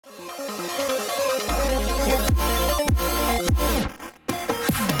Your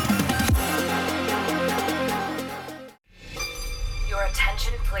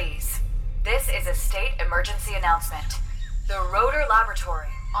attention, please. This is a state emergency announcement. The Rotor Laboratory,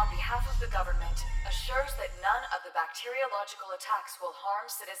 on behalf of the government, assures that none of the bacteriological attacks will harm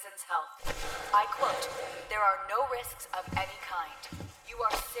citizens' health. I quote, "There are no risks of any kind. You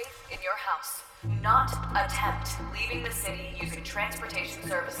are safe in your house. Not attempt leaving the city using transportation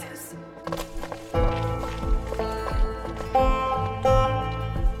services."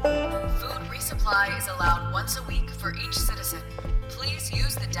 Food resupply is allowed once a week for each citizen. Please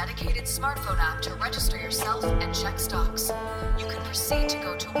use the dedicated smartphone app to register yourself and check stocks. You can proceed to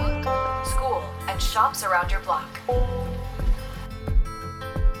go to work, school, and shops around your block.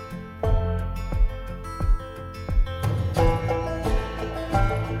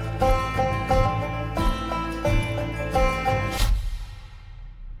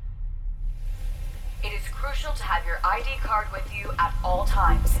 It is crucial to have your ID card with you at all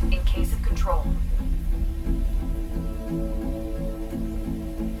times in case of control.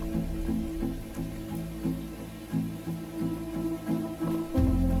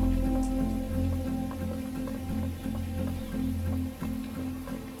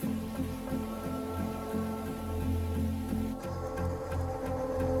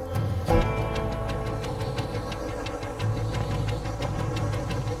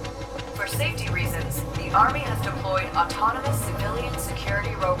 For safety reasons, the Army has deployed autonomous civilian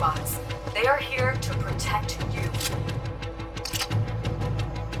security robots. They are here to protect you.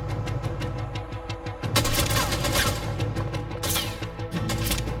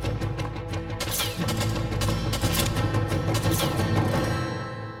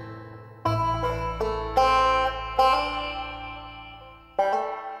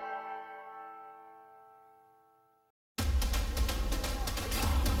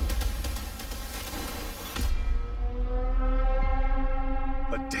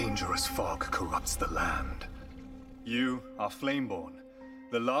 A dangerous fog corrupts the land. You are Flameborn,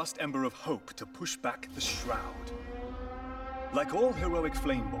 the last ember of hope to push back the Shroud. Like all heroic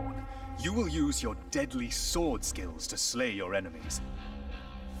Flameborn, you will use your deadly sword skills to slay your enemies.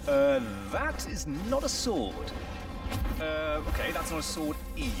 That is not a sword. Okay, that's not a sword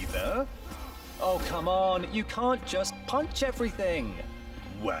either. Oh, come on, you can't just punch everything.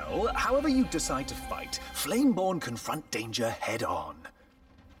 Well, however you decide to fight, Flameborn confront danger head-on.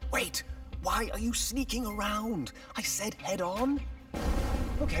 Wait, why are you sneaking around? I said head-on.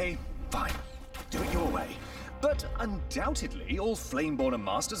 Okay, fine. Do it your way. But undoubtedly, all Flameborn are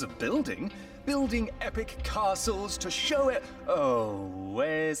masters of building epic castles to show it. Oh,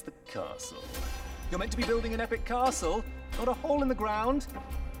 where's the castle? You're meant to be building an epic castle, not a hole in the ground.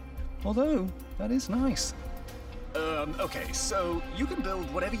 Although, that is nice. Okay, so you can build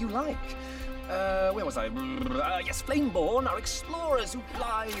whatever you like. Where was I? Yes, Flameborn are explorers who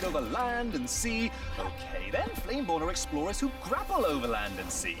glide over land and sea. Okay, then Flameborn are explorers who grapple over land and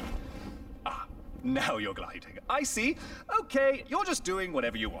sea. Ah, now you're gliding. I see. Okay, you're just doing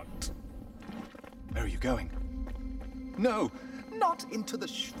whatever you want. Where are you going? No, not into the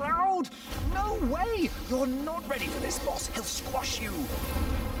Shroud. No way. You're not ready for this, boss. He'll squash you.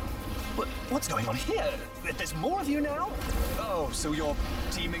 But what's going on here? There's more of you now? Oh, so you're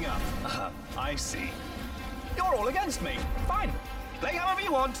teaming up. I see. You're all against me. Fine. Play however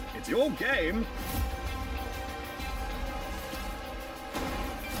you want. It's your game.